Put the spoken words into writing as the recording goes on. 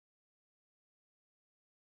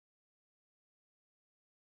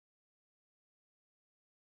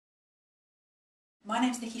My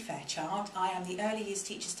name's Nikki Fairchild. I am the Early Years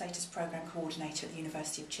Teacher Status Programme Coordinator at the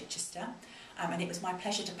University of Chichester, and it was my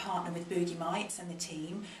pleasure to partner with Boogie Mites and the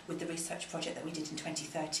team with the research project that we did in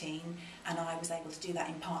 2013, and I was able to do that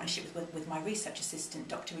in partnership with my research assistant,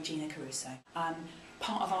 Dr. Regina Caruso.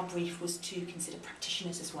 Part of our brief was to consider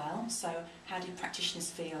practitioners as well, so how did practitioners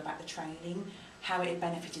feel about the training, how it had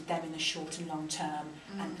benefited them in the short and long term,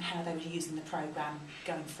 and how they were using the programme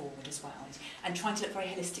going forward as well. And trying to look very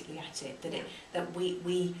holistically at it, that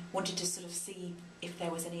we wanted to sort of see if there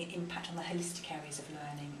was any impact on the holistic areas of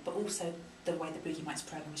learning, but also the way the Boogie Mites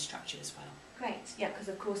programme is structured as well. Great, yeah, because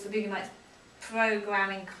of course the Boogie Mites programme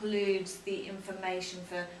includes the information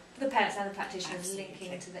for the parents and the practitioners. Absolutely.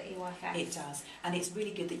 Linking to the EYFS. It does, and it's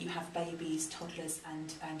really good that you have babies, toddlers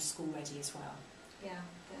and school ready as well. Yeah,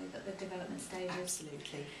 the development stages.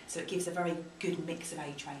 Absolutely, so it gives a very good mix of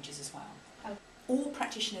age ranges as well. Oh. All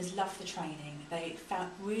practitioners loved the training. They felt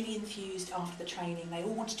really enthused after the training. They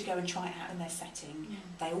all wanted to go and try it out in their setting.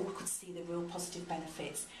 They all could see the real positive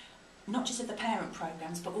benefits, not just of the parent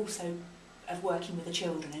programmes, but also of working with the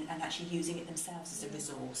children and actually using it themselves as a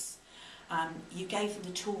resource. You gave them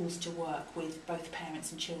the tools to work with both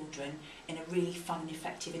parents and children in a really fun and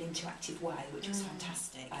effective and interactive way, which was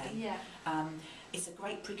fantastic. Yeah. It's a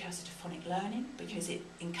great precursor to phonic learning because it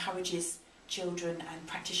encourages children and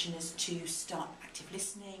practitioners to start active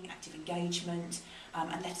listening, active engagement,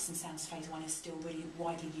 and letters and sounds phase 1 is still really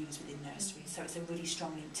widely used within nursery, so it's a really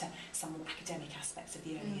strong link to some more academic aspects of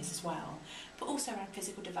the early years as well, but also around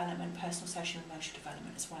physical development, personal, social and emotional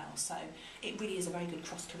development as well, so it really is a very good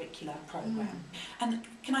cross-curricular programme. And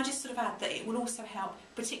can I just sort of add that it will also help,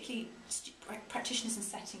 particularly practitioners and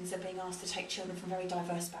settings are being asked to take children from very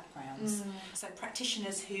diverse backgrounds, so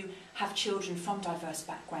practitioners who have children from diverse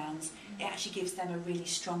backgrounds, it actually gives them a really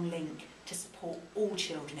strong link to support all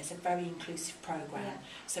children. It's a very inclusive programme,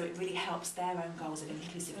 so it really helps their own goals of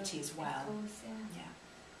inclusivity as well. Of course, yeah.